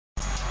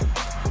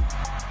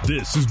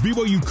This is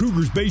BYU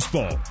Cougars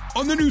baseball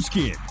on the new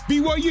skin,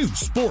 BYU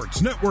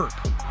Sports Network.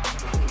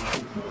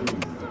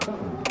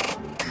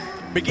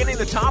 Beginning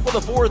the top of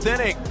the fourth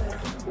inning.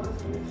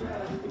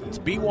 It's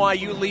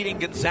BYU leading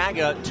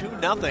Gonzaga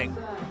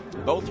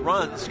 2-0. Both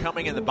runs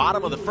coming in the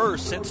bottom of the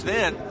first. Since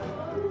then,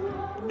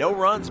 no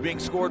runs being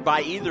scored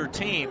by either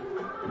team.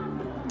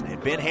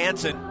 And Ben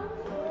Hansen,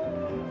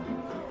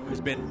 who's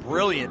been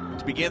brilliant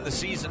to begin the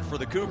season for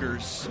the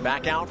Cougars,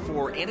 back out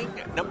for inning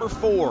number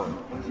 4.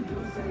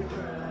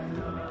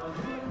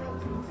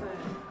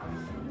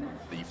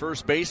 The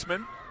first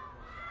baseman,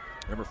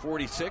 number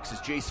 46, is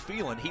Jace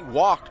Phelan. He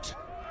walked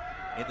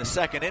in the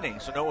second inning,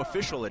 so no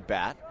official at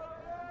bat.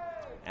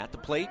 At the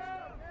plate,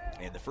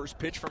 and the first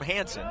pitch from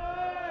Hansen.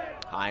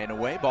 High and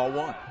away, ball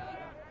 1.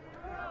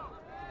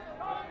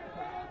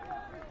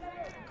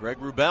 Greg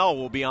Wrubell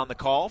will be on the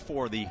call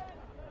for the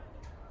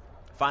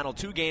final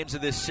 2 games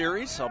of this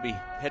series. I'll be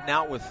heading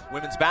out with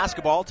women's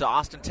basketball to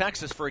Austin,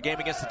 Texas for a game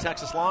against the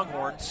Texas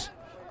Longhorns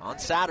on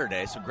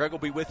Saturday. So Greg will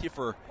be with you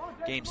for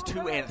games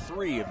 2 and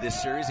 3 of this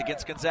series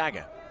against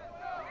Gonzaga.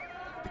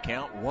 The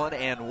count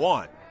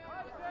 1-1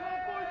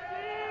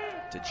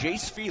 to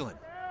Jace Phelan.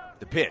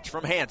 The pitch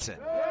from Hansen.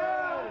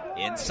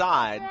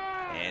 Inside,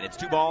 and it's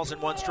 2 balls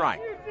and 1 strike.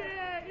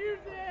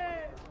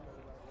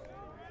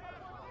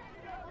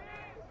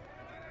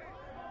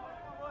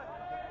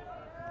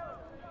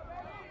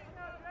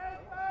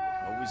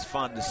 Always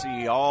fun to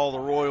see all the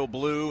royal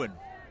blue and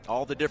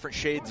all the different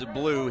shades of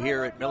blue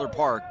here at Miller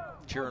Park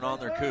cheering on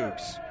their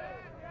Cougs.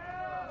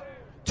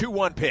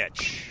 2-1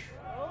 pitch.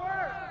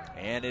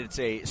 And it's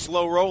a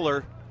slow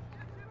roller.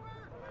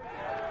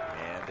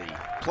 And the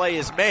play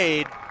is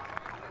made.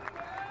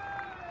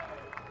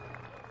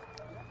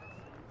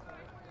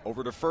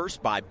 Over to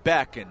first by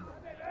Beck, and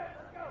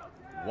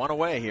 1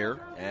 away here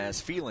as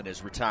Phelan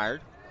is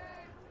retired.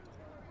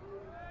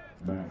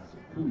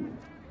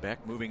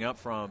 Beck moving up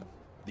from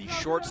the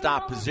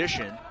shortstop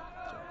position to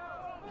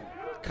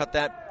cut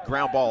that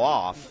ground ball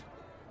off.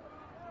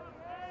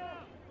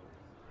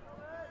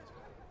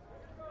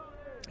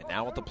 And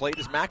now at the plate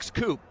is Max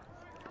Coop.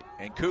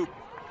 And Coop,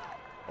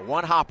 a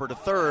 1-hopper to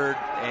third,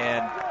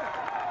 and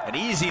an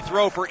easy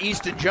throw for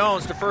Easton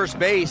Jones to first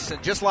base.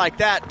 And just like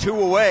that, 2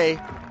 away.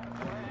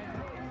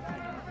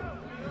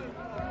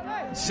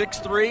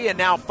 6-3 and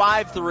now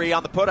 5-3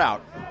 on the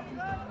putout.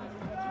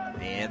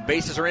 And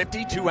bases are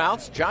empty, 2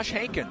 outs. Josh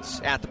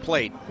Hankins at the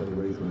plate.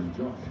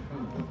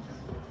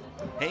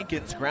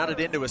 Hankins grounded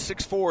into a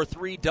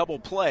 6-4-3 double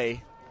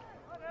play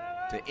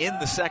to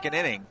end the second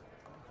inning.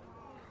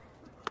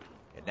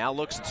 And now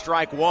looks at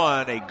strike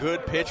 1. A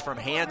good pitch from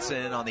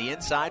Hansen on the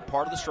inside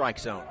part of the strike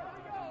zone.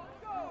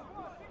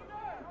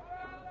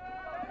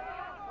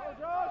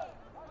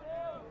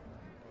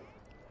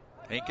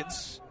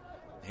 Hankins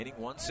hitting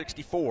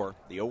 164.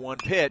 The 0-1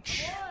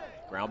 pitch.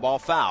 Ground ball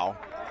foul.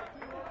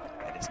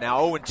 And it's now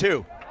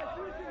 0-2.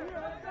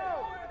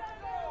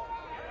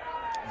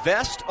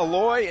 Vest,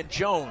 Aloy, and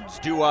Jones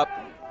due up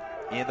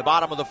in the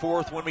bottom of the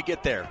 4th when we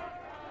get there.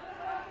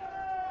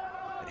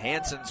 And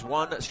Hansen's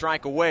 1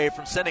 strike away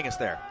from sending us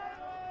there.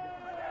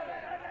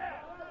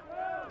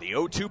 The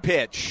 0-2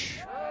 pitch.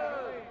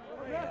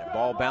 And the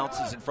ball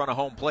bounces in front of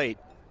home plate.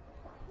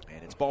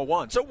 And it's ball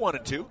 1. So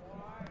 1-2.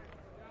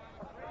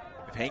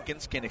 If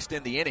Hankins can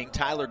extend the inning,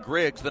 Tyler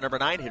Griggs, the number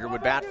 9 hitter,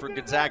 would bat for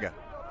Gonzaga.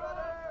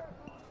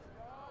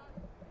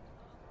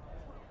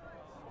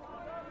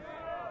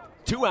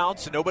 Two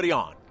outs and nobody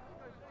on.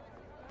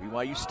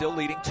 BYU still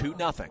leading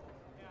 2-0.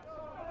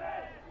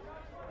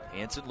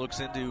 Hansen looks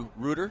into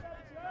Reuter.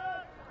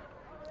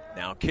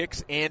 Now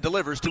kicks and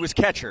delivers to his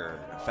catcher.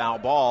 A foul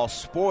ball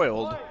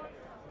spoiled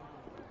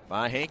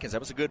by Hankins. That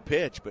was a good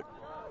pitch, but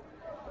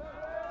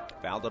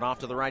fouled it off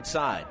to the right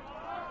side.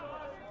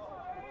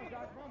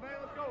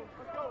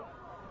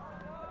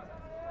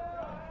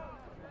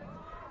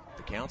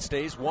 The count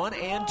stays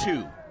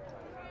 1-2.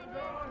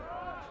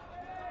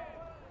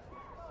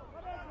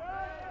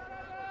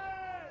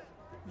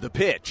 The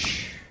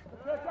pitch.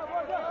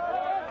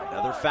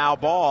 Another foul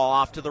ball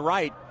off to the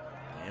right.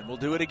 And we'll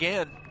do it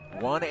again.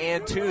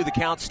 1-2. The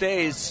count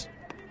stays.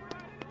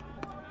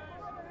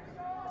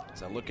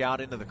 As I look out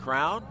into the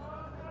crowd,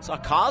 saw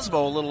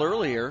Cosmo a little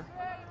earlier.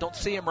 Don't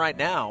see him right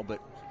now, but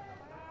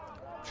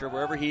I'm sure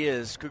wherever he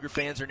is, Cougar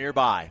fans are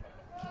nearby.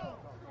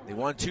 The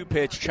 1-2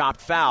 pitch chopped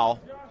foul.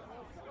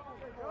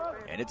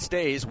 And it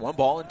stays 1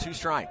 ball and 2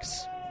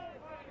 strikes.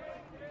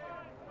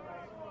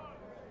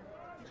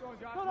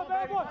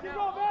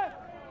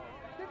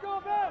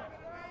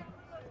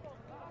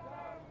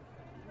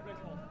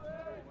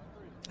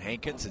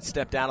 Hankins had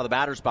stepped out of the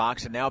batter's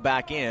box and now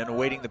back in,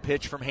 awaiting the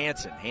pitch from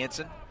Hansen.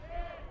 Hansen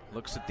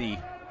looks at the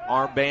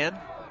armband.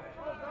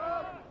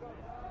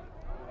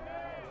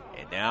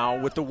 And now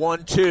with the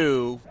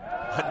 1-2,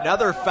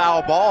 another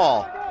foul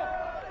ball.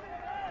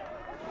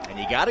 And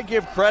you got to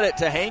give credit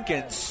to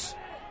Hankins.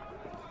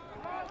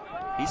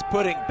 He's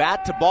putting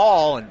bat to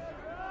ball and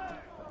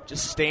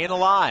just staying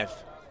alive.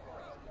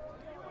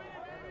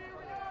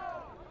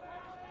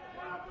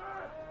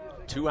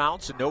 2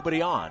 outs and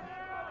nobody on.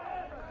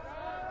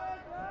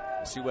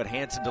 See what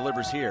Hansen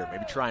delivers here.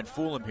 Maybe try and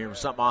fool him here with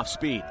something off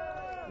speed.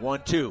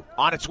 1-2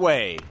 on its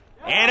way.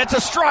 And it's a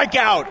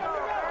strikeout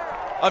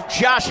of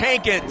Josh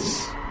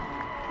Hankins.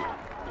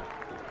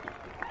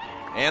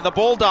 And the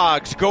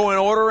Bulldogs go in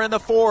order in the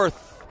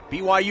fourth.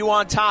 BYU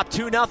on top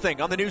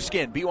 2-0 on the new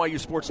skin, BYU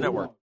Sports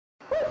Network.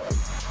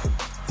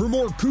 For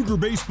more Cougar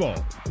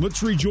baseball,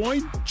 let's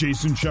rejoin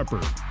Jason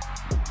Shepard.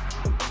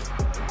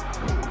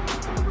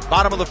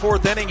 Bottom of the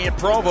fourth inning in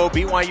Provo,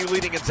 BYU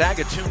leading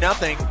Gonzaga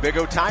 2-0. Big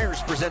O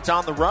Tires presents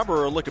On the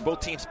Rubber. A look at both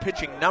teams'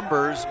 pitching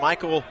numbers.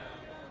 Michael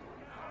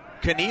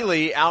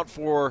Keneally out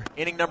for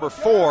inning number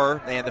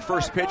 4, and the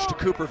first pitch to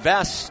Cooper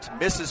Vest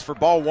misses for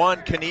ball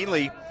 1.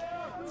 Keneally,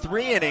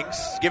 3 innings,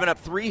 given up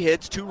 3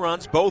 hits, 2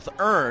 runs, both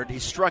earned. He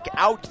struck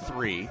out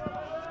 3.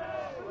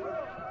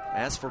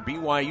 As for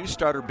BYU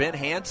starter Ben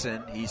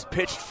Hansen, he's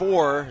pitched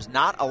 4, has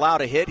not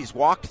allowed a hit, he's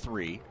walked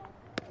 3,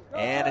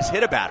 and has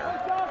hit a batter.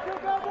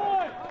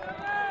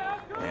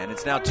 And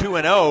it's now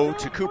 2-0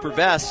 to Cooper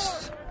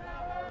Vest.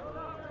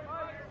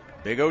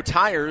 Big O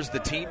Tires, the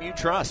team you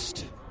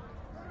trust.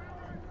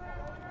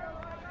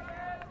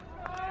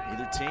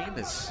 Neither team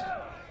has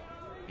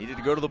needed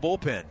to go to the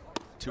bullpen.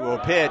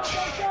 2-0 pitch.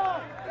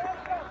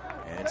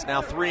 And it's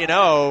now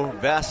 3-0.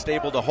 Vest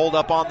able to hold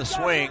up on the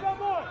swing.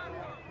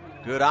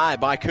 Good eye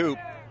by Coop.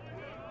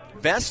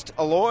 Vest,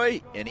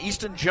 Aloy, and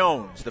Easton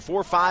Jones, the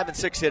 4, 5, and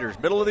 6 hitters.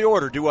 Middle of the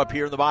order due up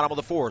here in the bottom of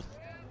the fourth.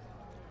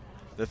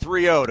 The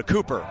 3-0 to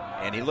Cooper,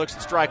 and he looks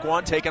to strike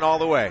 1, taken all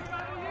the way.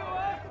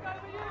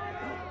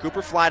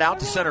 Cooper flied out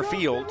to center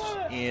field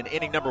in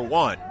inning number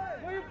 1.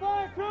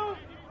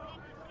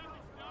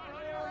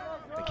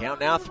 The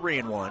count now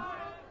 3-1.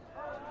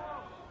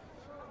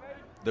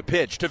 The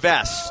pitch to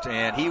Vest,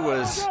 and he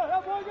was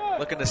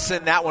looking to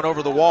send that one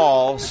over the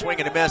wall. Swing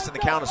and a miss, and the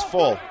count is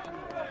full.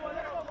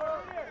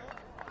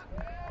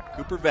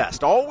 Cooper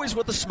Vest, always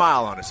with a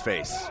smile on his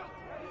face.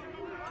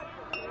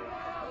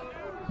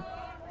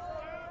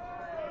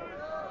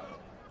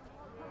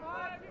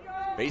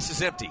 Base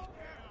is empty.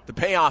 The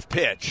payoff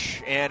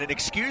pitch, and an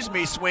excuse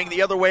me swing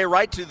the other way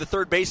right to the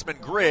third baseman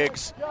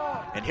Griggs,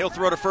 and he'll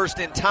throw to first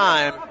in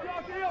time.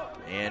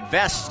 And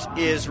Vest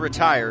is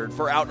retired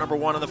for out number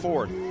 1 in the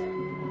fourth.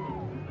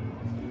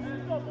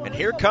 And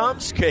here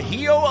comes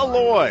Kahio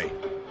Aloy,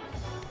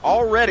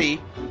 already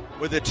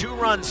with a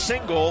 2-run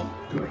single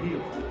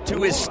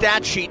to his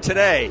stat sheet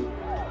today.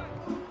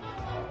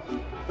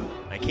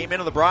 I came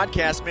into the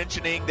broadcast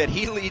mentioning that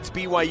he leads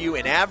BYU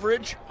in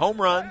average, home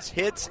runs,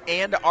 hits,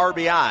 and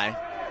RBI.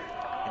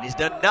 And he's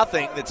done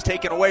nothing that's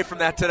taken away from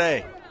that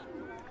today.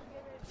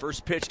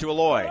 First pitch to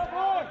Aloy.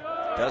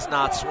 Does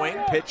not swing.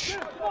 Pitch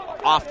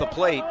off the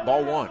plate.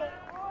 Ball 1.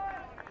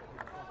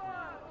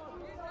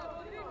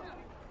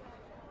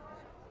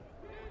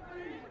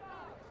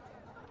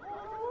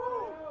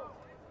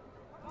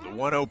 The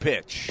 1-0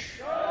 pitch.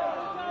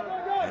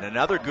 And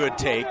another good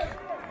take.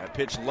 A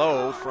pitch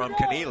low from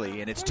Keneally,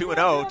 and it's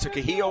 2-0 to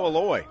Kahio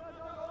Aloy.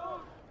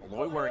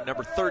 Aloy wearing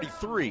number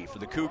 33 for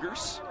the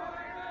Cougars.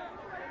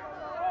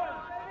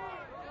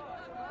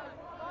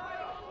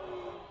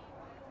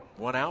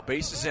 One out,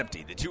 base is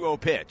empty. The 2-0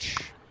 pitch.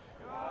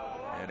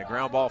 And a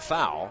ground ball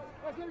foul.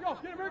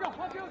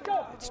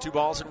 It's 2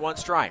 balls and 1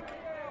 strike.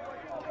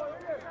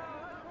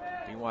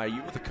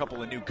 BYU with a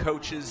couple of new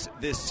coaches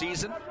this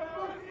season.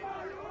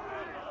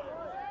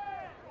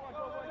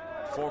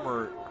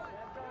 Former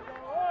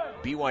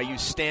BYU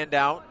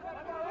standout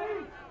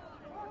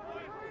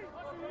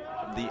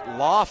from the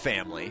Law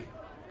family,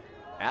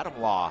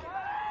 Adam Law,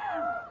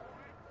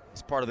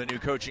 is part of the new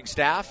coaching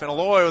staff. And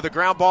Aloy with a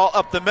ground ball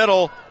up the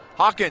middle.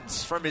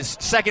 Hawkins from his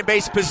second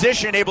base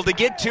position able to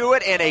get to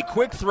it, and a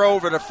quick throw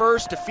over to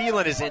first to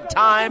Phelan is in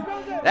time.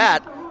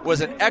 That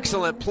was an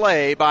excellent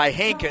play by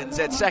Hankins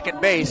at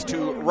second base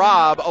to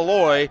rob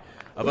Aloy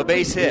of a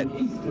base hit.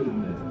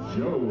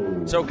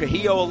 So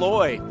Kahio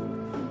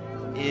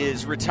Aloy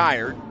is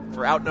retired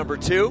for out number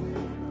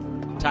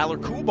 2. Tyler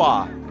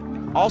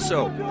Coolbaugh,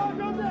 also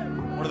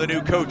one of the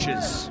new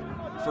coaches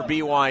for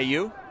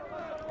BYU.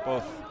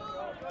 Both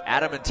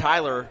Adam and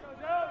Tyler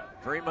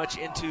very much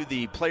into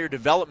the player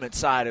development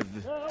side of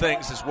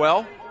things as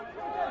well.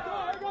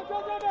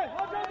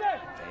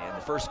 And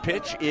the first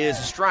pitch is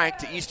a strike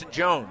to Easton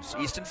Jones.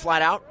 Easton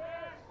flat out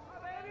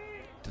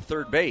to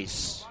third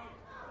base.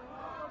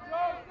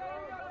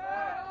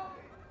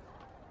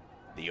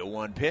 The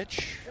 0-1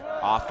 pitch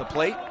off the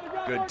plate.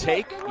 Good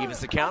take.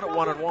 Evens the count at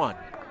 1-1.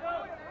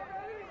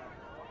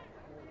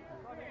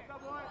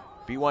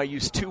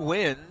 BYU's 2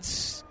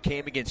 wins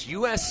came against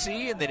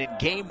USC and then in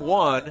game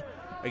 1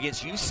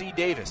 against UC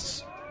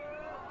Davis.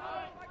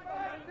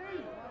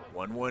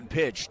 1-1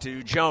 pitch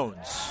to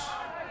Jones.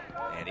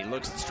 And he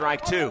looks at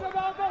strike 2.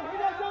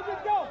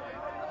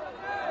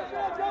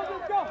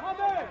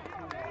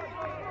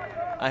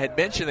 I had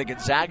mentioned that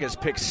Gonzaga's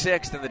picked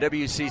 6th in the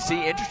WCC.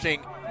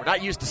 Interesting, we're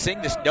not used to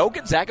seeing this. No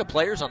Gonzaga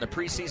players on the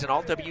preseason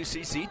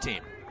All-WCC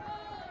team.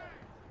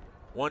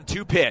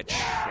 1-2 pitch,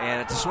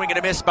 and it's a swing and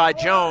a miss by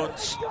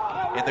Jones.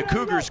 and the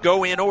Cougars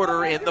go in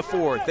order in the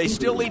fourth. They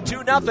still lead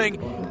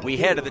 2-0. We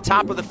head to the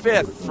top of the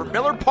fifth from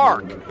Miller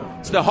Park.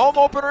 It's the home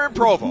opener in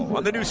Provo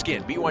on the new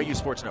skin, BYU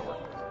Sports Network.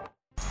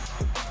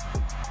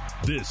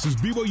 This is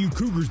BYU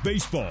Cougars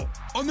baseball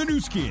on the new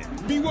skin,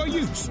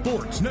 BYU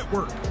Sports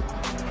Network.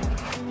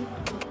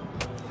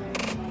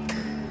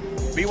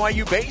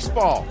 BYU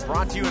Baseball,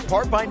 brought to you in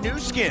part by Nu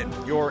Skin,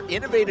 your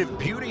innovative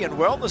beauty and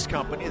wellness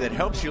company that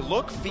helps you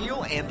look,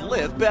 feel, and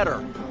live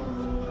better.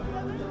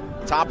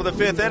 Top of the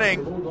fifth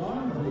inning.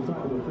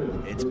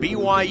 It's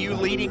BYU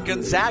leading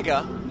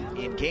Gonzaga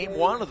in game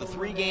one of the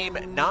three-game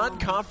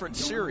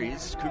non-conference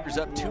series. Cougars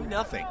up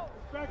 2-0.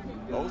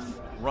 Both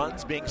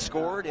runs being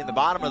scored in the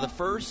bottom of the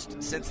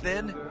first. Since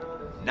then,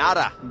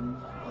 nada.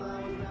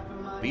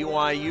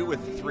 BYU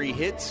with 3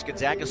 hits.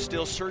 Gonzaga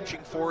still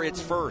searching for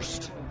its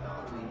first.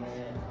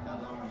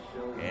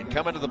 And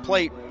coming to the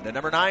plate, the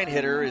number 9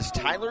 hitter is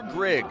Tyler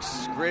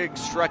Griggs. Griggs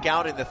struck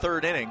out in the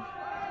third inning.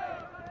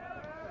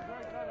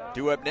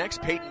 Due up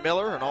next, Peyton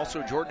Miller and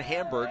also Jordan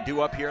Hamburg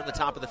due up here in the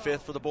top of the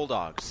fifth for the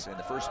Bulldogs. And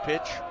the first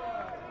pitch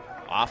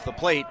off the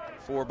plate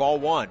for ball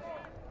 1.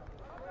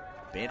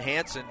 Ben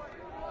Hansen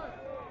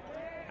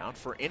out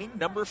for inning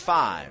number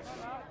 5.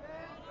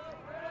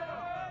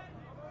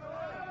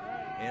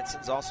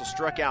 Hansen's also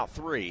struck out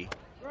 3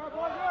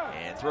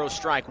 and throws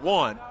strike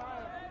 1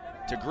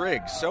 to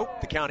Griggs. So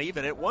the count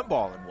even at 1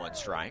 ball and 1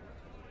 strike.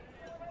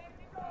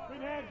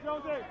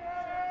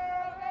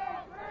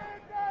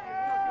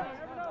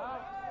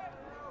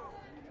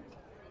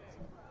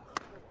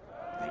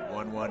 The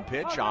 1-1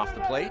 pitch off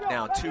the plate,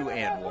 now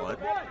 2-1.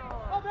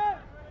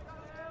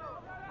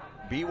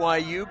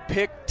 BYU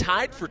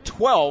tied for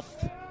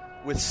 12th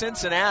with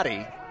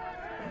Cincinnati,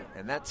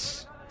 and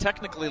that's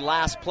technically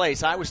last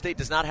place. Iowa State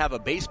does not have a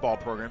baseball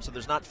program, so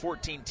there's not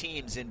 14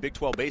 teams in Big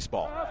 12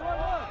 baseball.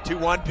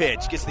 2-1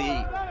 pitch gets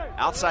the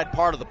outside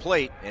part of the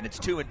plate, and it's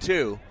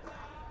 2-2.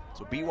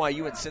 So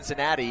BYU and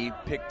Cincinnati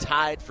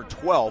tied for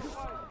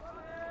 12th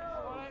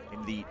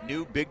in the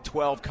new Big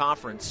 12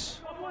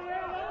 conference.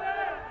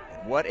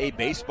 And what a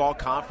baseball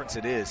conference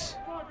it is.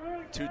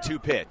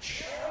 2-2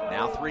 pitch,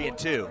 now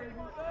 3-2.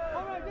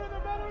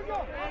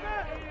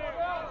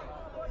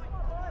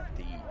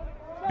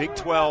 Big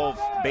 12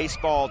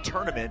 baseball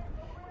tournament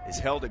is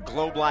held at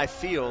Globe Life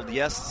Field.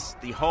 Yes,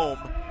 the home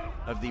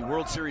of the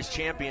World Series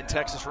champion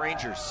Texas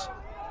Rangers.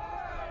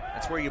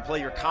 That's where you play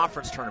your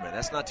conference tournament.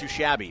 That's not too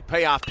shabby.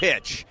 Payoff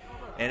pitch,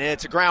 and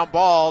it's a ground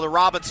ball. The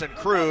Robinson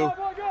crew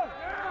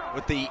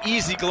with the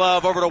easy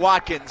glove over to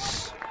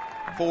Watkins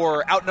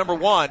for out number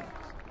 1.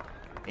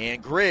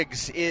 And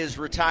Griggs is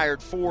retired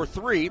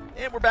 4-3.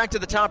 And we're back to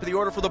the top of the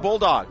order for the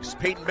Bulldogs.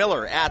 Peyton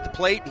Miller at the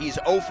plate. He's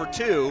 0 for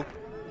 2.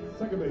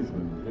 Second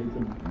baseman, Peyton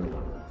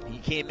Miller. He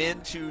came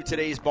into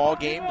today's ball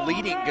game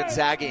leading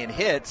Gonzaga in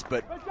hits,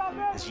 but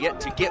has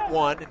yet to get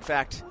one. In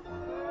fact,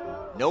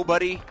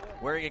 nobody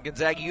wearing a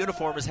Gonzaga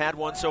uniform has had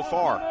one so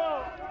far.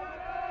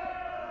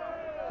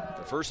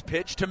 The first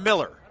pitch to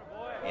Miller.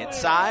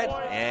 Inside,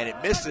 and it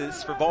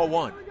misses for ball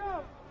 1.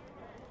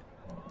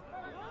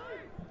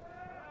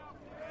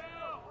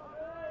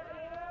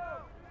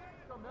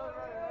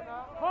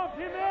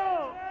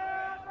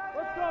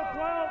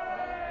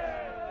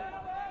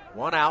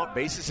 One out,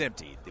 bases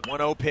empty. The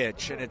 1-0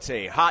 pitch, and it's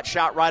a hot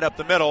shot right up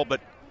the middle, but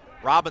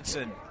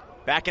Robinson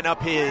backing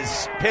up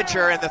his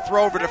pitcher, and the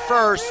throw over to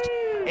first,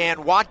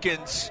 and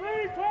Watkins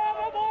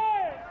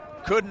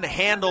couldn't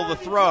handle the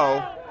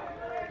throw,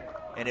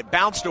 and it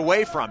bounced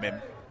away from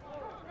him.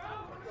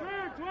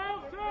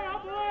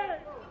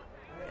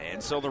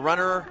 And so the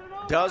runner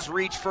does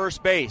reach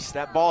first base.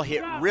 That ball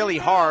hit really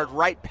hard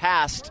right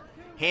past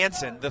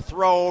Hansen. The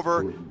throw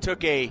over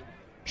took a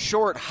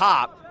short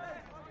hop.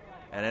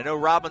 And I know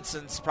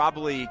Robinson's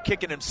probably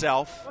kicking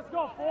himself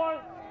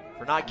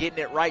for not getting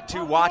it right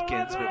to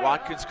Watkins, but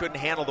Watkins couldn't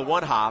handle the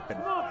one hop. And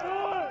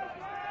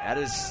that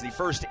is the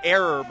first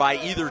error by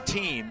either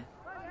team.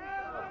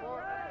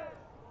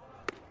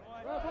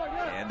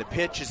 And the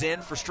pitch is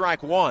in for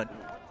strike 1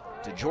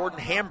 to Jordan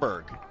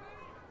Hamburg.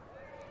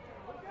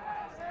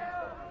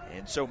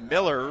 And so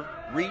Miller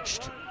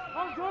reached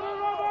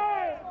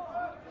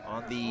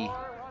on the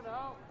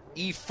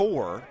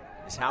E4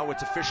 is how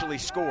it's officially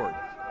scored.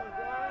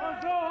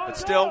 But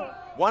still,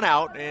 1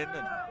 out, and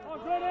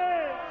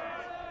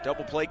a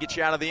double play gets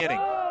you out of the inning.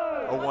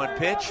 0-1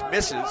 pitch,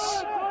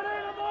 misses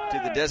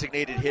to the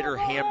designated hitter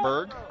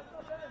Hamburg.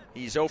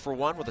 He's 0 for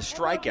 1 with a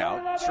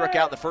strikeout. Struck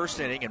out in the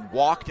first inning and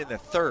walked in the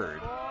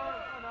third.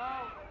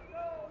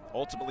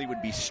 Ultimately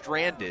would be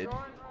stranded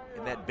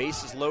in that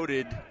bases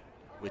loaded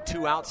with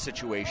 2 out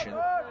situation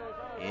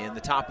in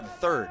the top of the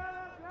third.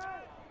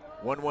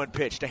 1-1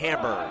 pitch to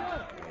Hamburg.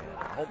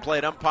 And home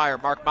plate umpire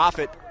Mark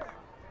Moffitt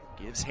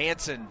gives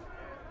Hansen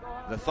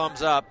the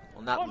thumbs up.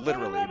 Well, not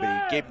literally, but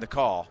he gave him the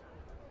call.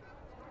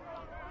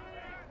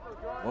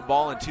 1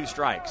 ball and 2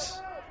 strikes.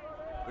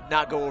 Would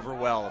not go over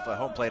well if a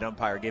home plate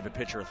umpire gave a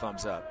pitcher a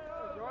thumbs up.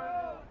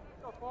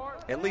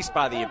 At least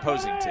by the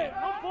opposing team.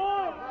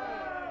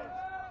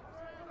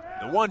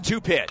 The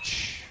 1-2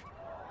 pitch.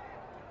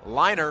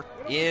 Liner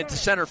into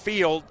center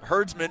field.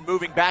 Herdsman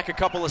moving back a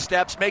couple of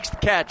steps, makes the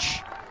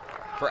catch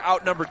for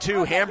out number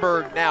 2.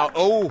 Hamburg now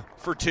 0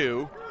 for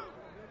 2.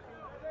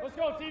 Let's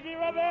go, TV,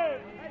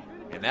 Rabbit.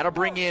 And that'll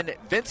bring in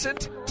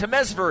Vincent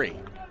Temesbury.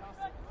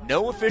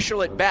 No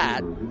official at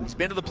bat. He's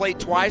been to the plate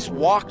twice,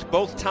 walked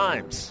both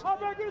times.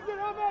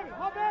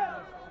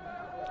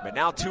 But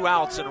now 2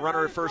 outs and a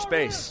runner at first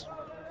base.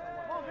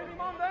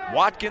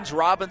 Watkins,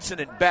 Robinson,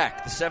 and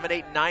Beck, the 7,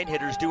 8, and 9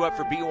 hitters, due up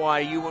for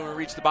BYU when we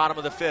reach the bottom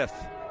of the 5th.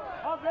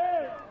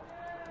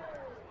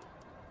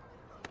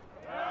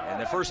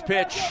 And the first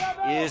pitch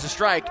is a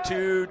strike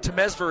to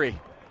Temesbury.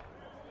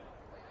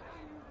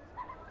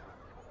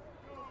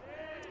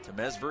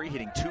 Temesbury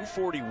hitting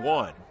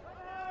 .241.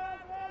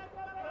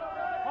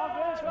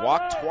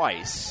 Walked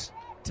twice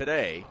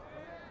today.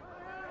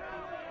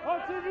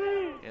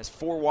 He has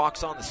 4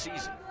 walks on the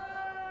season.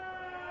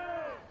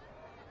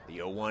 The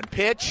 0-1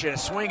 pitch and a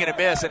swing and a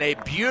miss, and a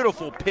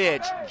beautiful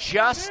pitch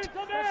just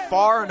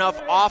far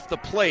enough off the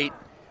plate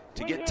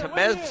to get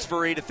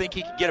Temesbury to think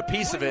he could get a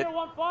piece of it,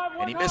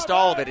 and he missed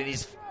all of it, and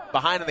he's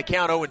behind in the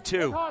count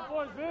 0-2.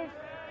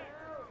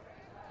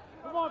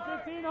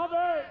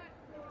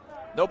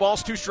 No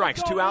balls, 2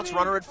 strikes, 2 outs,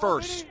 runner at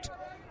first.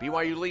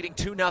 BYU leading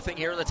 2-0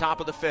 here in the top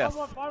of the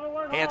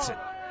 5th. Hansen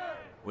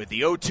with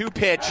the 0-2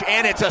 pitch,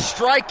 and it's a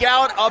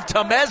strikeout of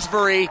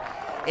Temesbury,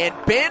 and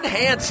Ben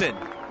Hansen,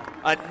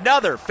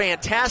 another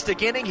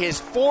fantastic inning, his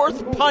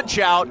 4th punch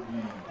out,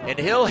 and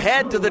he'll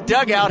head to the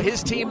dugout,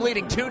 his team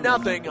leading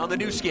 2-0 on the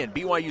new skin,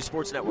 BYU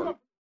Sports Network.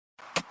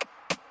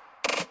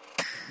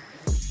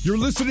 You're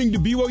listening to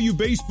BYU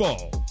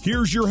Baseball.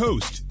 Here's your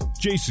host,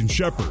 Jason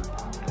Shepard.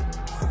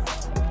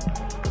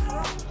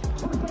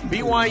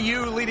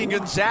 BYU leading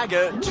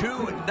Gonzaga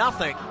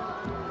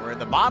 2-0. We're in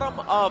the bottom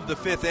of the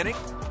 5th inning.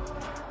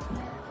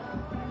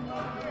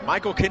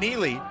 Michael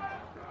Keneally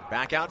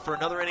back out for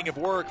another inning of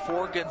work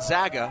for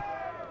Gonzaga.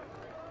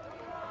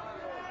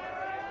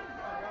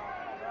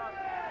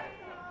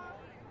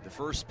 The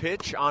first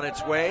pitch on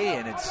its way,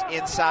 and it's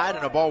inside,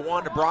 and a ball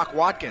 1 to Brock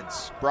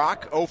Watkins.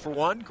 Brock 0 for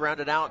 1,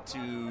 grounded out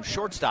to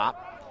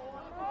shortstop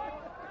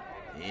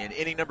in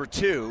inning number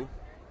 2.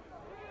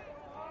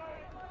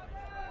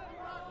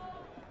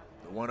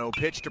 The 1-0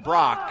 pitch to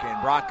Brock,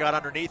 and Brock got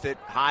underneath it.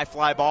 High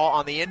fly ball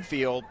on the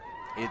infield.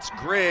 It's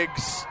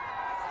Griggs,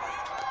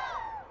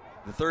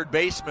 the third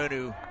baseman,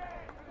 who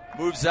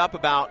moves up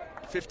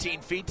about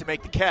 15 feet to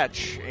make the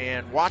catch,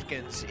 and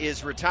Watkins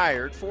is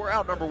retired for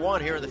out number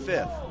 1 here in the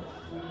 5th.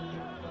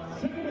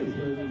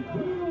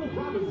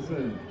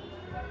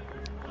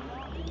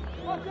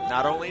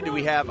 Not only do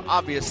we have,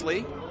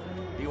 obviously,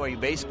 BYU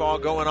baseball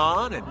going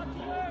on, and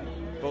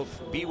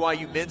both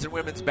BYU men's and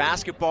women's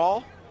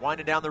basketball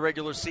winding down the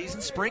regular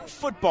season, spring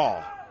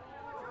football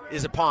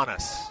is upon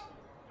us.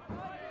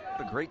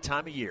 What a great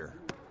time of year.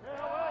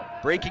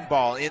 Breaking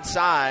ball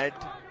inside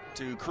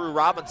to Crew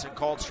Robinson,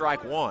 called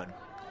strike 1.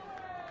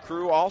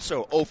 Crew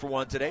also 0 for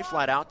 1 today,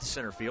 flat out to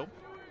center field.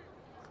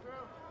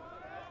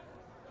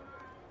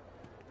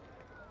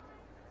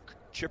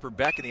 Chipper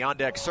Beck in the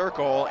on-deck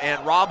circle,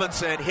 and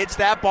Robinson hits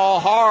that ball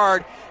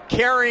hard,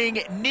 carrying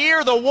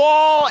near the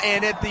wall,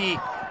 and at the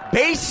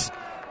base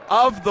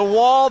of the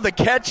wall, the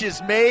catch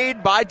is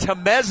made by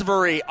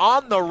Temesbury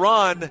on the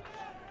run.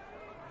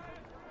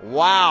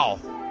 Wow.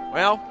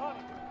 Well,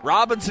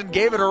 Robinson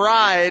gave it a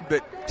ride,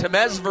 but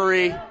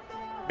Temesbury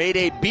made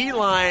a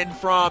beeline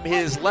from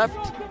his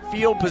left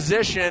field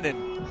position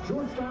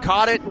and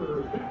caught it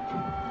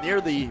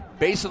near the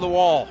base of the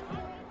wall.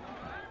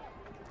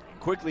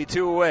 Quickly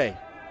 2 away.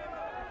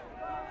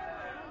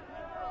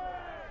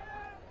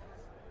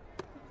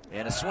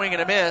 And a swing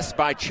and a miss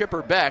by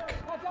Chipper Beck.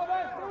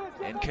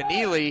 And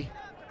Keneally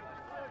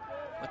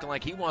looking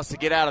like he wants to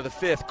get out of the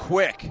 5th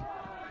quick.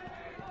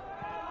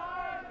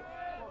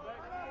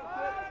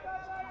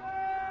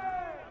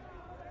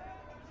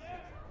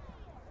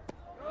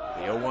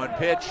 The 0-1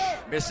 pitch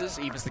misses,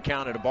 evens the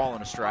count at a ball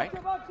and a strike.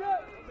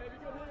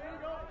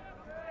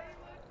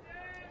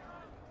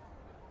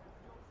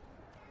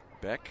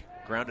 Beck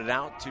grounded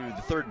out to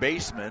the third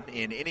baseman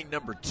in inning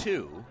number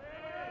 2.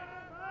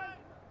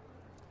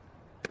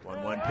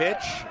 1-1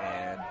 pitch,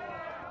 and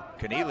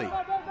Keneally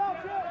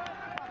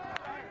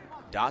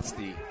dots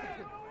the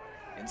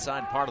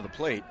inside part of the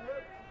plate.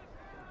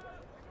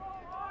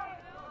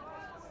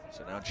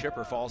 So now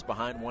Chipper falls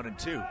behind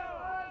 1-2.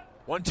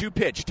 1-2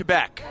 pitch to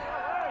Beck,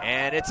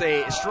 and it's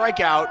a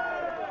strikeout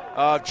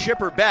of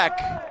Chipper Beck,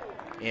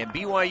 and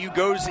BYU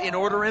goes in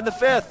order in the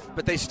 5th,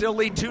 but they still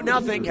lead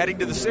 2-0 heading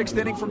to the 6th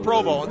inning from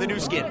Provo on the new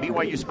skin,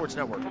 BYU Sports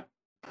Network.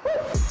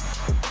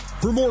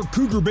 For more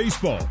Cougar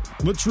baseball,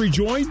 let's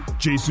rejoin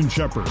Jason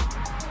Shepard.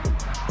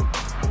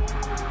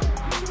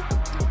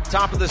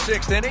 Top of the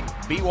 6th inning,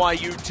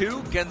 BYU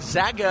 2,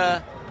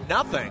 Gonzaga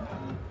nothing.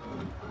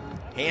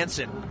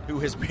 Hansen, who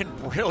has been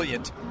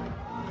brilliant,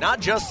 not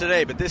just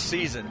today, but this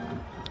season.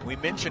 We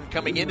mentioned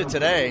coming into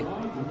today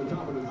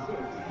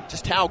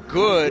just how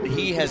good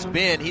he has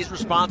been. He's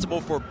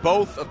responsible for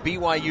both of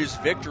BYU's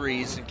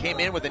victories and came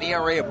in with an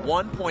ERA of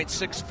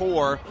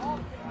 1.64,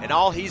 and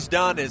all he's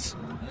done is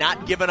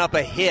not given up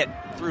a hit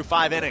through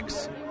 5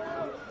 innings.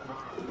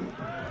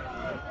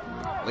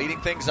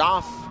 Leading things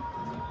off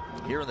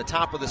here in the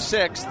top of the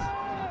 6th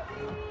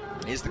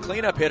is the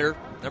cleanup hitter,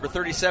 number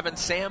 37,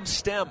 Sam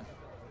Stem.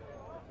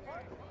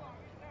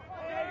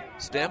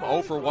 Stem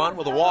 0 for 1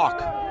 with a walk.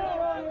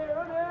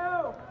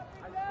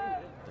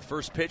 The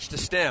first pitch to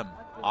Stem,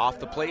 off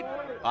the plate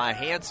by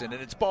Hansen,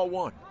 and it's ball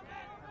 1.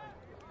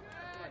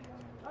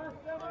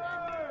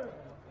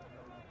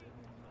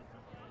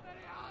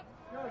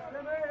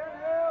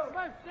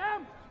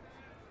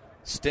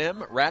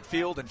 Stem,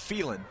 Ratfield, and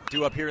Phelan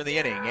due up here in the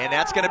inning, and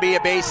that's going to be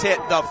a base hit.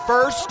 The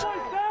first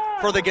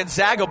for the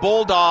Gonzaga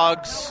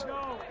Bulldogs.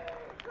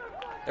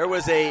 There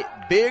was a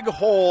big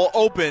hole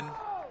open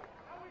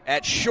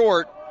at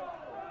short,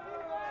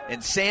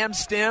 and Sam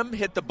Stem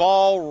hit the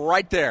ball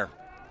right there.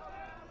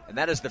 And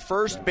that is the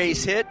first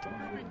base hit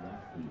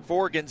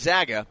for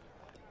Gonzaga.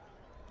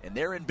 And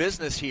they're in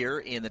business here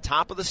in the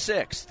top of the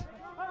 6th.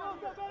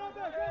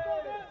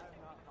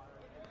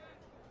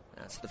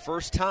 That's the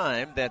first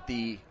time that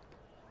the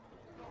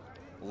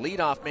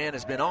leadoff man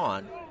has been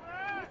on.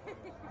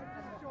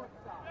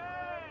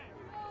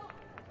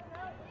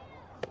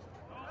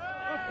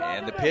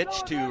 And the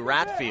pitch to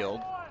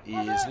Ratfield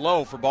is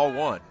low for ball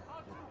 1.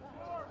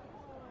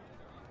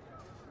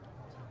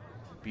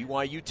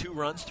 BYU 2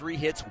 runs, 3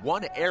 hits,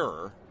 1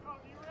 error.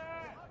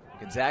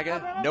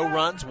 Gonzaga, no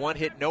runs, 1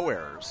 hit, no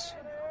errors.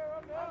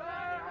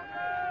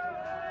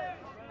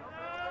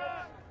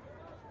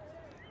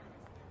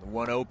 The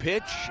 1-0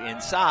 pitch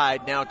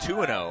inside, now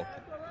 2-0.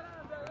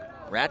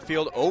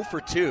 Ratfield 0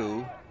 for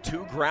 2, 2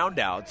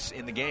 groundouts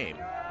in the game.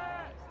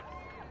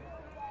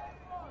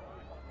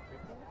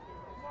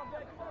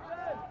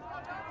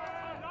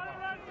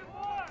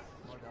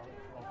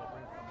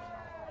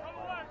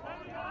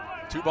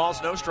 Two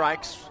balls, no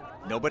strikes,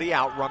 nobody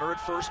out, runner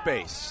at first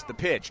base. The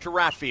pitch to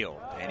Ratfield,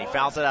 and he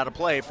fouls it out of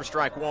play for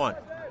strike 1.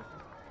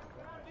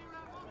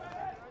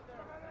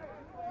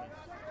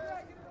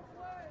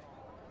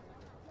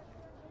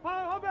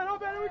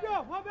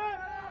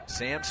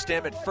 Sam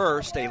Stem at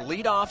first, a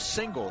leadoff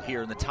single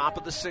here in the top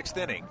of the 6th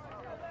inning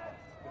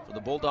for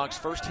the Bulldogs'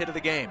 first hit of the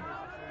game.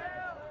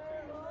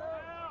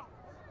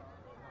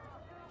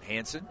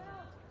 Hansen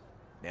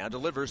now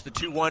delivers the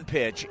 2-1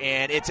 pitch,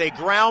 and it's a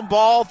ground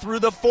ball through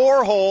the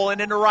 4-hole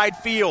and into right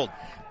field.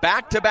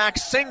 Back-to-back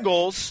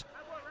singles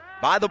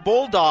by the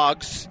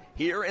Bulldogs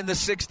here in the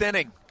 6th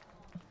inning.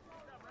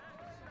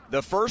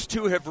 The first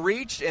 2 have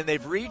reached, and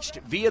they've reached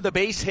via the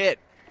base hit.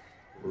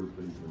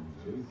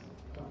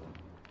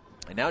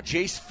 And now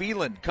Jace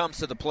Phelan comes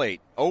to the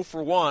plate, 0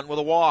 for 1 with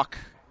a walk.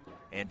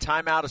 And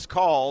timeout is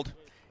called,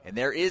 and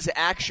there is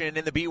action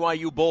in the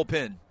BYU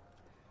bullpen.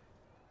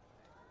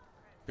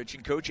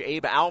 Pitching coach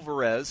Abe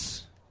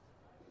Alvarez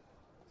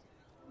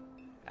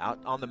out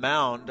on the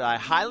mound. I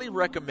highly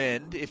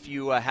recommend, if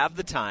you have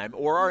the time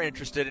or are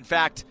interested, in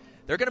fact,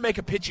 they're going to make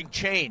a pitching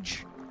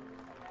change.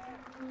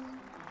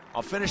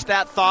 I'll finish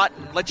that thought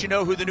and let you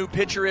know who the new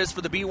pitcher is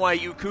for the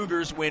BYU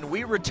Cougars when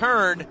we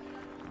return.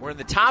 We're in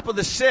the top of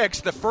the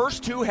 6th. The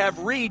first 2 have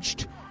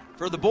reached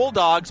for the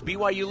Bulldogs.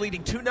 BYU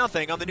leading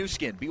 2-0 on the new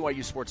skin,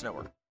 BYU Sports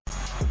Network.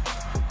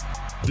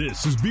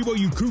 This is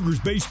BYU Cougars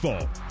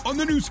baseball on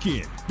the new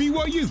skin,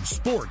 BYU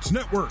Sports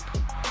Network.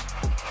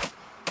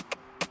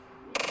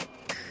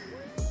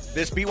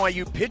 This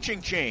BYU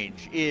pitching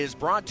change is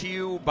brought to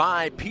you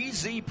by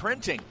PZ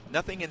Printing.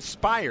 Nothing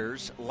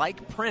inspires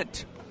like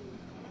print.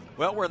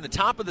 Well, we're in the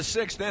top of the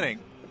 6th inning.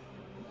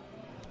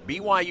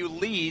 BYU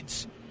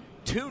leads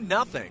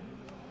 2-0.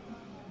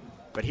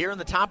 But here in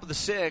the top of the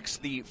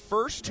 6th, the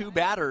first 2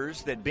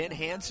 batters that Ben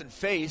Hansen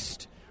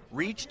faced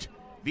reached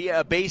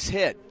via a base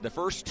hit. The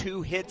first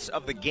 2 hits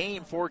of the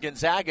game for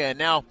Gonzaga. And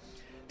now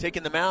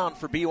taking the mound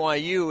for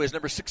BYU is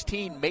number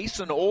 16,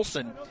 Mason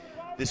Olson.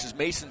 This is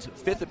Mason's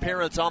 5th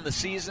appearance on the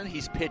season.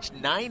 He's pitched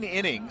 9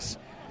 innings.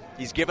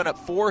 He's given up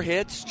 4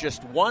 hits,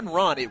 just 1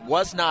 run. It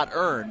was not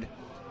earned.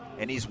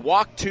 And he's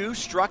walked 2,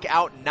 struck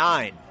out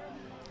 9.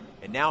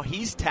 And now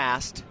he's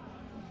tasked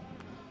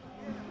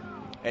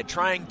at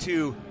trying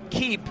to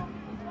keep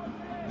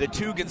the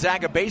 2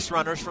 Gonzaga base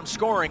runners from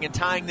scoring and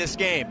tying this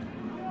game.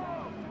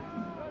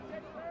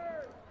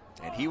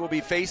 And he will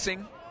be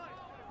facing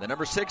the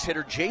number 6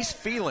 hitter, Jace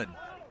Phelan.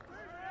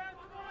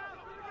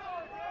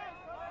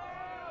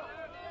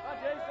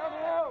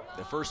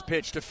 The first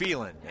pitch to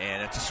Phelan,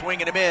 and it's a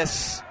swing and a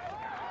miss.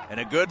 And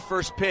a good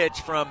first pitch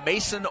from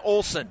Mason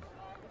Olson.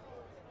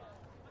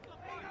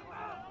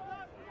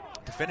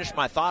 To finish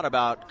my thought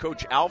about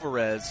Coach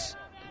Alvarez,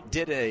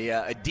 did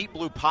a Deep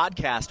Blue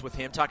podcast with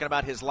him talking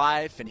about his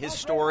life and his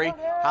story.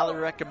 Highly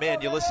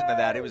recommend you listen to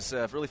that. It was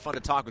really fun to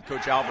talk with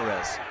Coach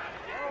Alvarez.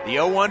 The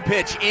 0-1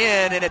 pitch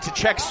in, and it's a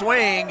check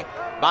swing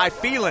by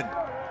Phelan.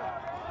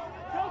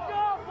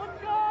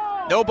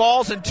 No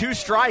balls and 2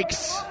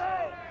 strikes.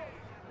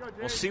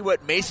 We'll see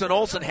what Mason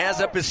Olson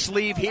has up his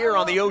sleeve here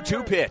on the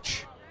 0-2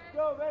 pitch.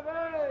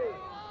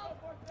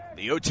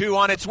 The 0-2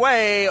 on its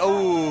way.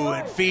 Oh,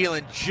 and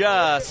Phelan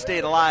just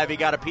stayed alive. He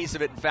got a piece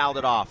of it and fouled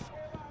it off.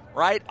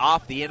 Right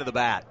off the end of the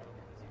bat.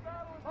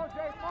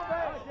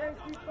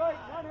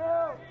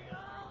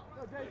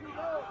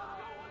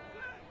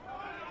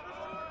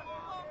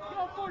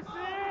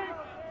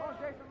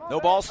 No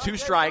balls, 2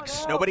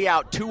 strikes, nobody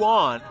out, 2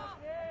 on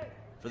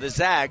for the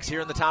Zags here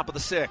in the top of the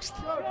 6th.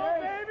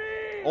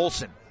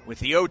 Olsen with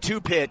the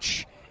 0-2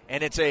 pitch,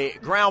 and it's a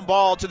ground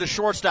ball to the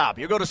shortstop.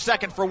 You'll go to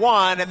second for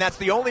 1, and that's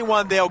the only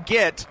one they'll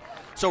get.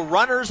 So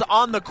runners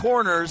on the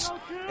corners,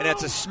 and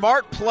it's a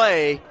smart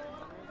play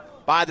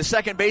by the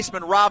second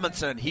baseman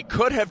Robinson. He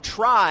could have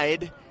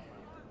tried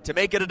to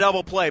make it a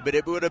double play, but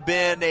it would have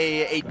been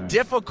a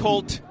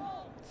difficult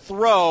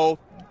throw.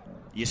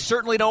 You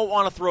certainly don't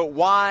want to throw it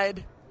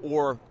wide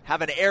or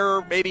have an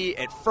error maybe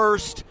at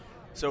first.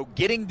 So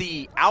getting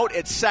the out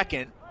at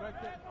second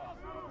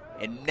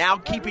and now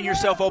keeping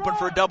yourself open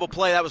for a double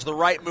play, that was the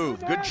right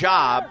move. Good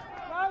job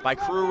by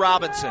Crew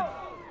Robinson.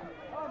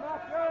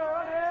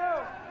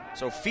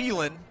 So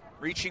Phelan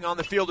reaching on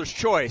the fielder's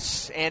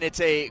choice, and it's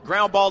a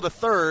ground ball to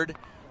third.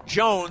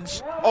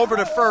 Jones over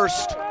to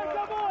first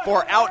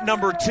for out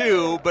number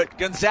 2, but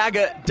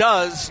Gonzaga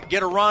does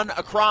get a run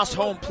across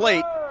home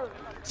plate.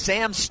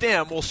 Sam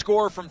Stem will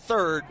score from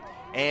third,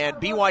 and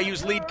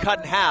BYU's lead cut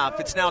in half.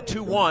 It's now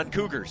 2-1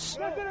 Cougars.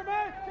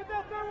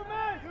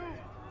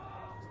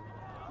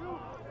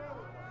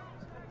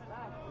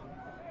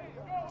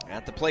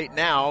 At the plate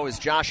now is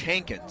Josh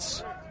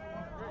Hankins.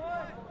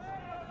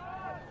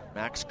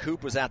 Max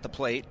Coop was at the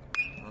plate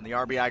on the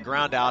RBI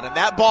ground out, and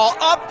that ball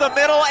up the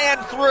middle and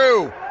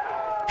through.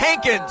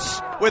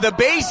 Hankins with a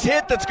base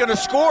hit that's going to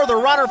score the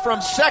runner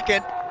from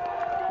second,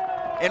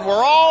 and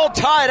we're all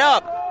tied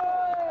up.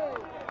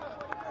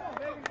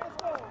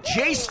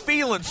 Jace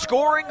Phelan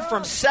scoring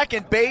from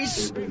second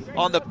base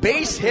on the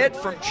base hit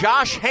from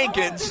Josh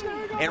Hankins,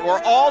 and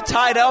we're all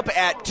tied up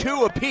at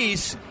 2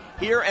 apiece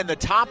here in the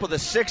top of the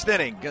 6th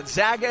inning.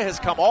 Gonzaga has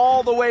come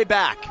all the way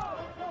back.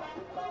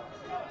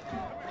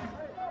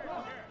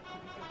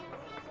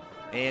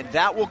 And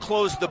that will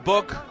close the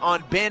book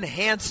on Ben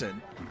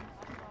Hansen,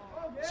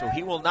 so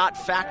he will not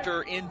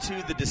factor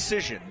into the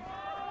decision.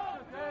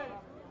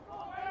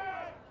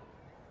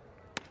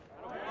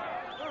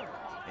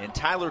 And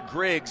Tyler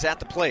Griggs at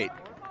the plate.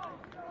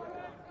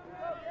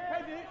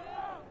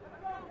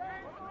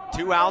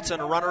 2 outs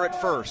and a runner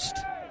at first.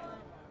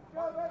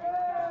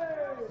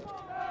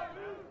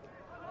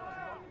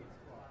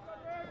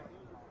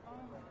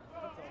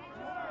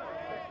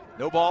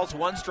 No balls,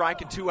 1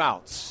 strike, and 2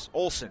 outs.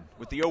 Olsen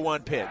with the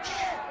 0-1 pitch.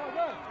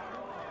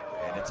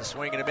 And it's a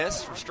swing and a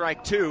miss for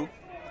strike 2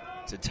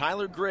 to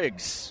Tyler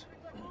Griggs.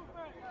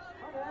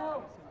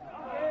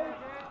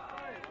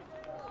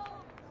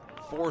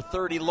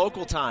 4:30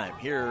 local time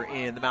here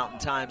in the Mountain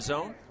Time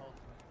Zone.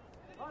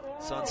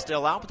 Sun's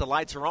still out, but the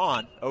lights are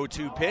on.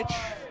 0-2 pitch.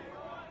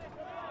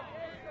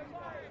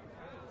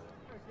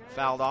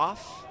 Fouled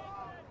off.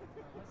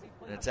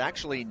 And it's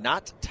actually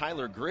not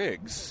Tyler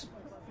Griggs.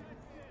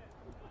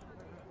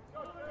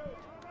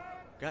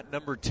 Got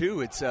number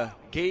 2. It's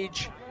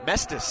Gage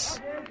Mestis.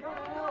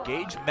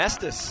 Gage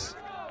Mestis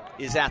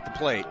is at the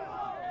plate.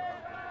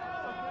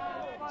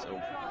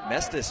 So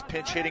Mestis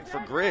pinch hitting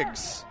for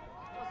Griggs.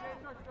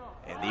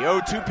 And the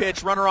 0-2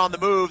 pitch, runner on the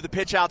move. The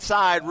pitch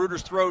outside.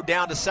 Reuter's throw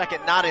down to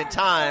second, not in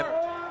time.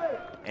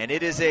 And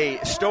it is a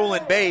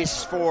stolen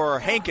base for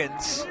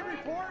Hankins.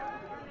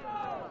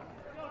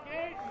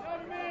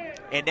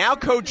 And now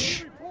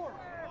Coach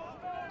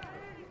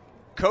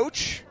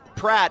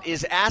Pratt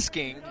is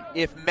asking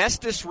if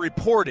Mestis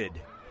reported,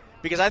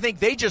 because I think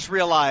they just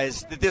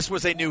realized that this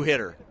was a new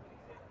hitter.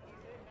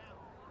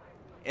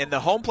 And the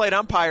home plate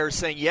umpire is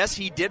saying, yes,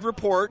 he did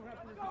report.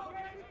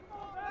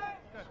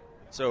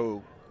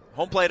 So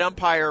home plate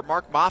umpire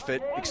Mark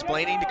Moffitt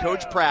explaining to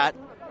Coach Pratt,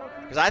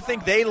 because I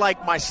think they,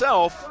 like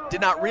myself,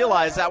 did not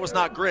realize that was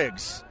not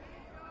Griggs.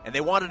 And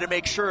they wanted to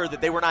make sure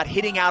that they were not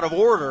hitting out of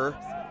order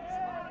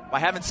by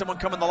having someone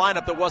come in the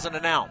lineup that wasn't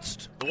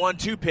announced. The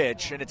 1-2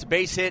 pitch, and it's a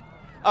base hit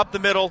up the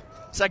middle.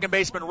 Second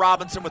baseman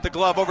Robinson with the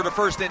glove over to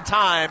first in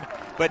time,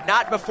 but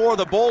not before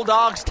the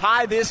Bulldogs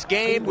tie this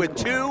game with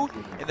 2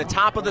 in the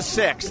top of the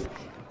 6th.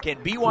 Can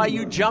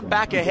BYU jump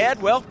back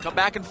ahead? Well, come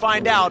back and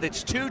find out.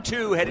 It's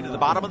 2-2 heading to the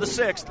bottom of the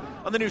 6th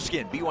on the new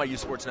skin, BYU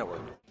Sports Network.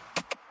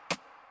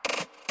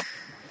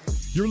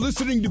 You're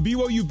listening to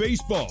BYU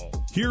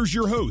Baseball. Here's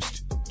your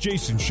host,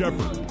 Jason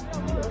Shepard.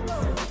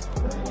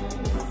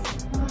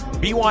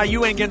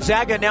 BYU and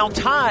Gonzaga now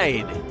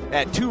tied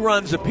at 2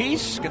 runs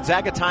apiece.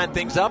 Gonzaga tying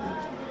things up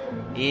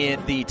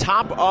in the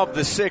top of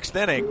the 6th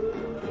inning.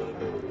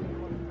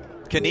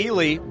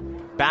 Keneally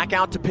back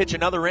out to pitch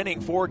another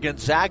inning for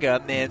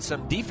Gonzaga, and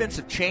some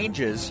defensive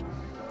changes.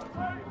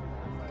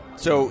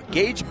 So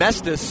Gage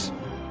Mestis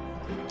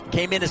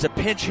came in as a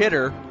pinch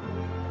hitter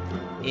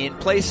in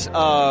place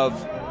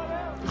of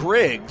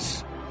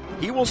Griggs.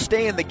 He will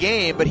stay in the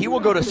game, but he will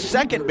go to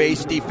second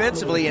base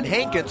defensively, and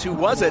Hankins, who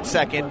was at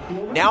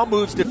second, now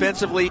moves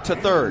defensively to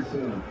third.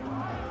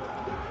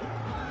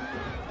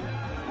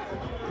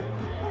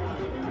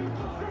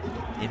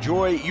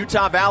 Enjoy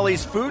Utah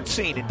Valley's food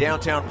scene in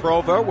downtown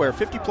Provo, where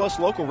 50-plus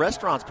local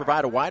restaurants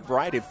provide a wide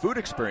variety of food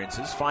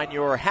experiences. Find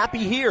your happy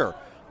here.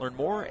 Learn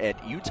more at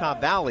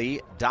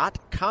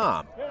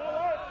utahvalley.com.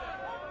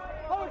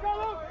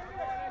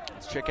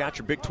 Let's check out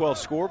your Big 12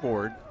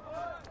 scoreboard.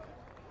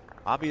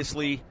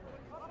 Obviously,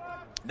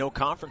 no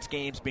conference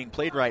games being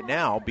played right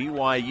now.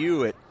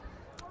 BYU at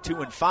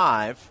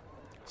 2-5,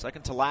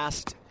 second to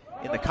last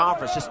in the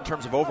conference just in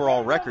terms of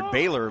overall record.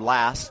 Baylor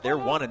last, they're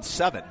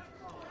 1-7.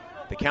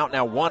 The count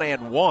now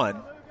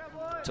 1-1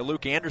 to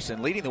Luke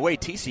Anderson. Leading the way,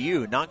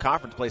 TCU,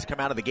 non-conference plays come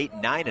out of the gate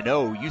 9-0,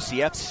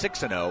 UCF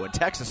 6-0, and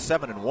Texas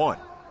 7-1.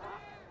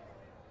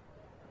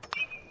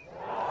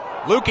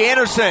 Luke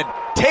Anderson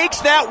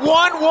takes that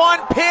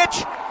 1-1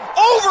 pitch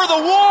over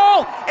the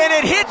wall, and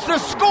it hits the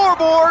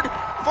scoreboard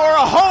for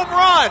a home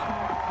run.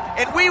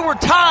 And we were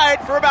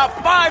tied for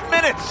about 5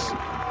 minutes.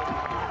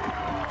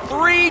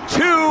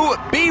 3-2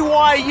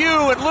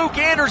 BYU, and Luke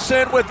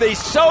Anderson with a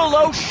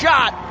solo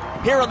shot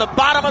here on the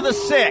bottom of the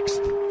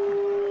 6th.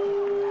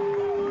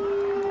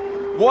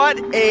 What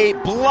a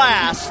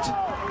blast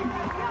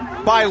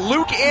by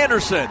Luke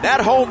Anderson.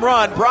 That home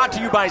run brought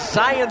to you by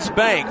Zions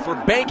Bank. For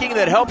banking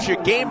that helps you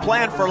game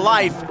plan for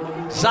life,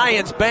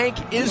 Zions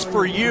Bank is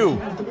for you.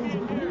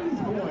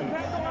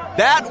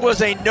 That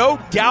was a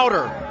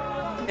no-doubter.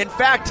 In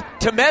fact,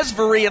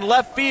 Temesbury in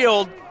left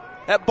field,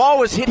 that ball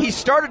was hit. He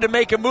started to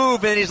make a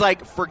move, and he's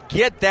like,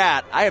 forget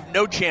that. I have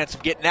no chance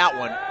of getting that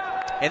one.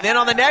 And then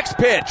on the next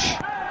pitch,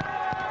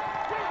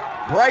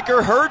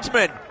 Riker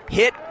Herdsman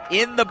hit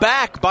in the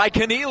back by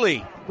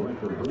Keneally.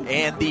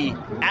 And the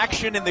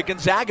action in the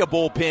Gonzaga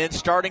bullpen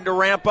starting to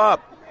ramp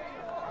up.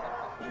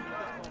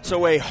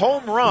 So a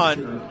home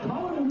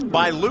run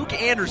by Luke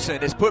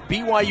Anderson has put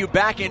BYU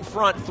back in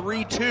front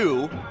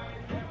 3-2.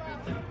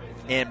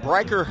 And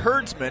Riker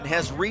Herdsman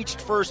has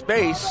reached first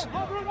base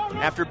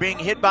after being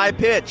hit by a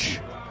pitch.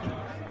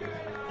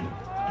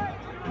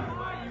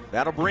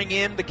 That'll bring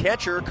in the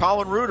catcher,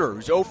 Colin Reuter,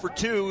 who's 0 for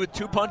 2 with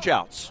 2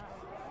 punch-outs.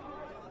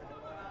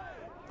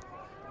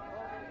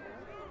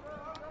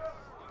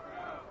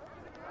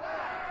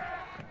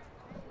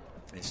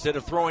 Instead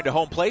of throwing to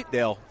home plate,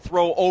 they'll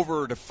throw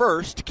over to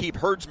first to keep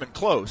Herdsman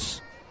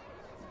close.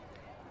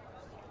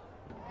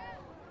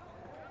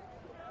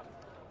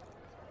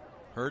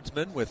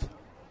 Herdsman with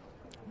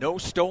no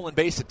stolen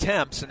base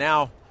attempts, and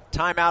now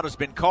timeout has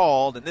been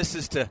called, and this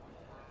is to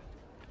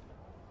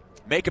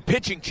make a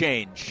pitching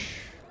change.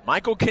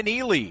 Michael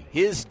Keneally,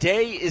 his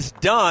day is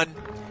done,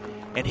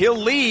 and he'll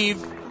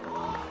leave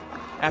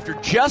after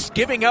just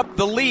giving up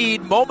the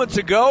lead moments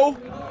ago.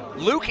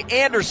 Luke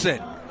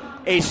Anderson,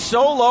 a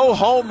solo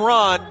home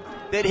run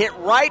that hit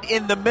right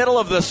in the middle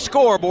of the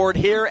scoreboard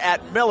here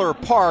at Miller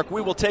Park.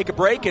 We will take a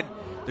break, and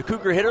the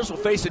Cougar hitters will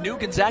face a new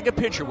Gonzaga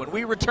pitcher when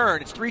we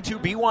return. It's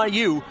 3-2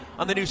 BYU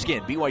on the new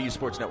skin, BYU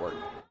Sports Network.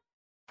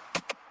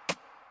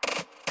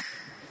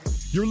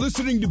 You're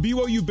listening to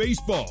BYU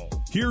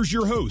Baseball. Here's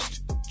your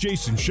host,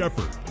 Jason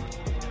Shepard.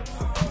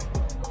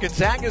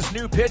 Gonzaga's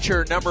new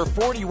pitcher, number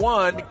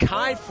 41,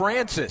 Kai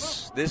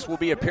Francis. This will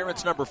be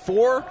appearance number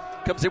 4.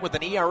 Comes in with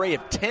an ERA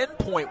of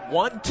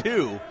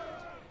 10.12.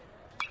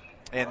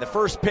 And the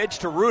first pitch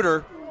to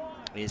Reuter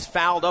is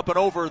fouled up and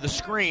over the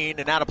screen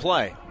and out of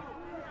play.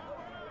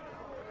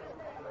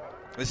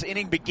 This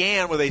inning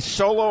began with a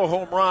solo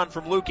home run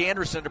from Luke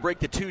Anderson to break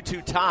the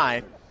 2-2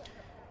 tie.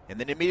 And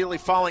then immediately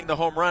following the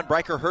home run,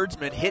 Riker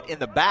Herdsman hit in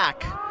the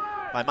back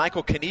by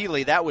Michael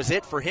Keneally. That was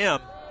it for him.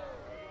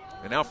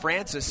 And now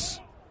Francis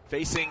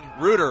facing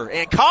Reuter.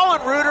 And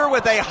Colin Reuter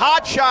with a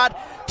hot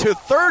shot to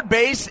third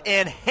base,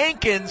 and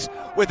Hankins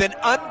with an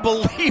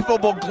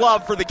unbelievable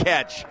glove for the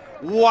catch.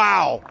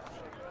 Wow.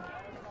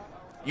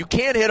 You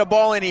can't hit a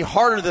ball any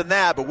harder than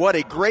that, but what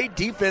a great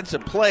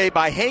defensive play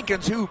by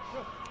Hankins, who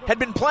had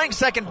been playing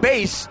second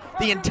base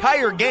the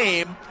entire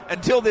game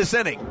until this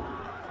inning.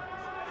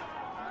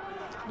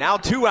 Now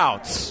 2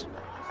 outs.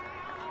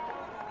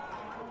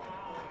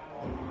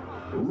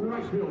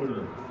 Right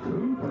fielder,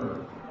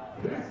 Cooper.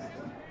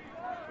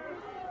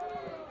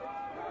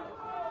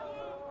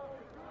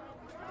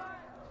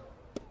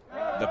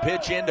 The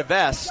pitch into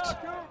Vest.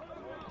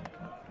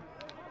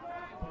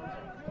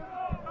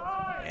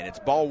 And it's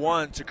ball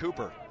 1 to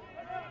Cooper.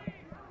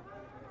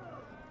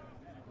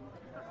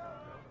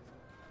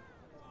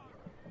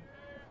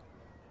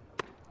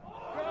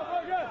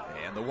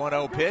 And the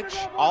 1-0 pitch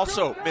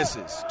also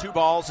misses. 2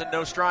 balls and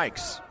no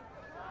strikes.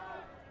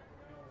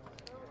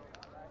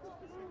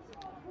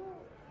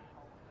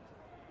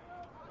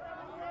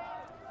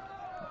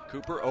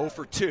 Cooper 0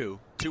 for 2.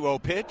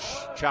 2-0 pitch,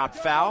 chopped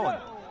foul,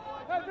 and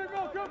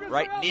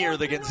right near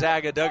the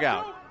Gonzaga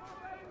dugout.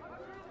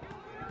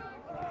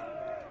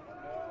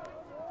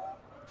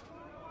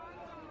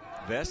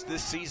 Vest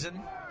this season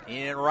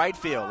in right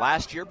field.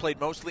 Last year played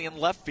mostly in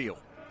left field.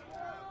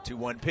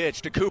 2-1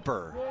 pitch to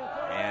Cooper.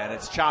 And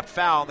it's chopped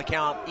foul, and the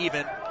count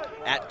even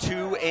at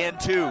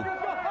 2-2.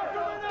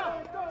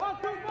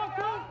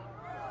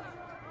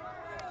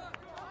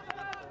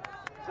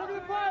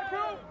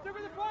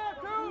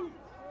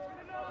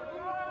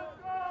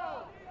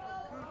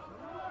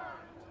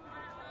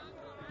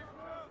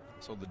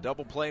 So the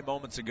double play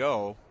moments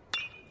ago.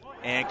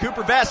 And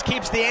Cooper Vest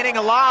keeps the inning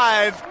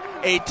alive.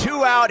 A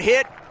 2-out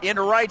hit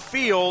into right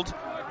field.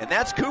 And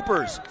that's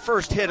Cooper's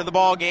first hit of the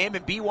ball game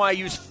and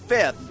BYU's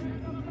 5th.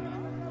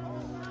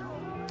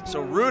 So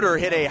Reuter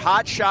hit a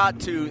hot shot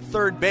to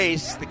third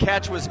base. The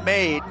catch was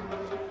made.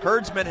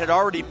 Herdsman had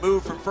already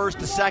moved from first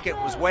to second,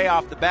 was way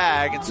off the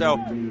bag, and so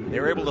they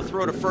were able to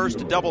throw to first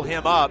to double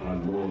him up.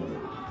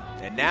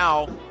 And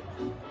now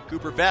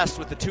Cooper Vest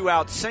with the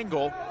 2-out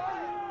single.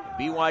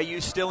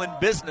 BYU still in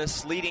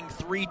business, leading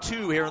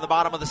 3-2 here in the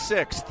bottom of the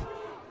 6th.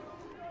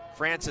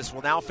 Francis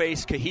will now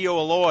face Kahio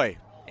Aloy.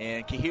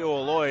 And Kahio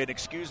Aloy, an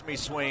excuse-me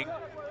swing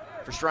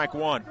for strike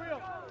 1.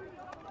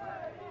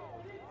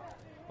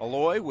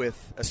 Aloy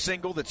with a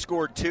single that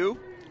scored 2,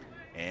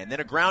 and then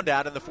a ground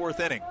out in the 4th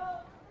inning.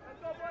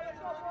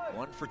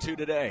 1 for 2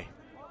 today.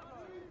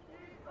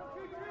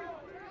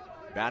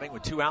 Batting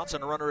with 2 outs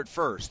and a runner at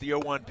first. The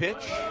 0-1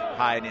 pitch,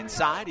 high and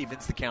inside,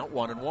 evens the count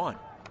 1-1.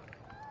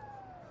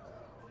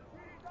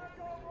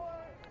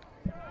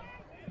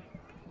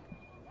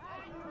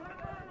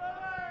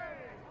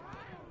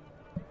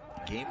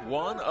 Game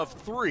 1 of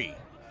 3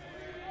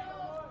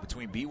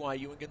 between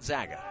BYU and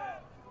Gonzaga.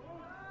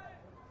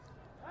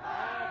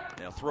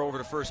 They'll throw over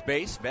to first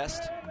base.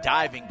 Vest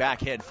diving back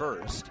head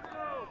first.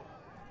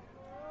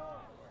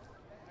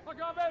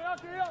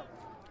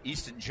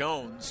 Easton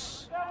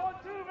Jones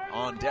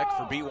on deck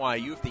for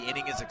BYU if the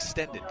inning is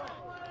extended.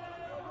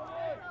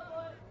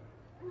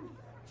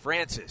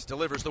 Francis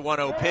delivers the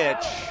 1-0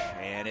 pitch,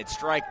 and it's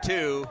strike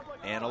 2,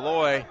 and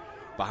Aloy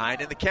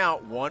behind in the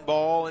count. 1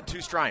 ball and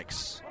 2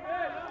 strikes.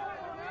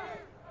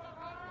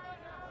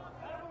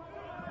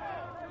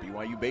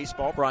 BYU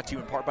Baseball brought to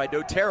you in part by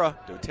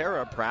doTERRA.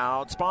 doTERRA,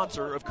 proud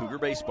sponsor of Cougar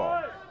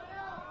Baseball.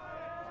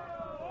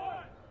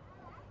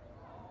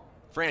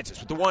 Francis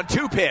with the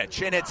 1-2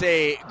 pitch, and it's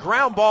a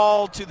ground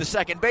ball to the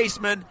second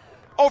baseman,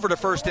 over to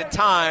first in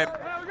time,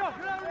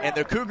 and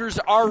the Cougars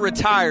are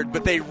retired,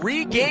 but they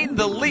regained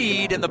the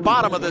lead in the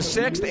bottom of the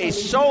 6th. A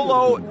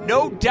solo,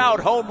 no-doubt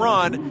home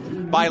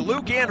run by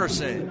Luke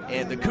Anderson,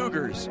 and the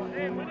Cougars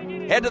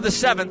head to the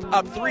 7th,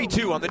 up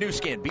 3-2 on the new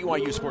skin,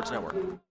 BYU Sports Network.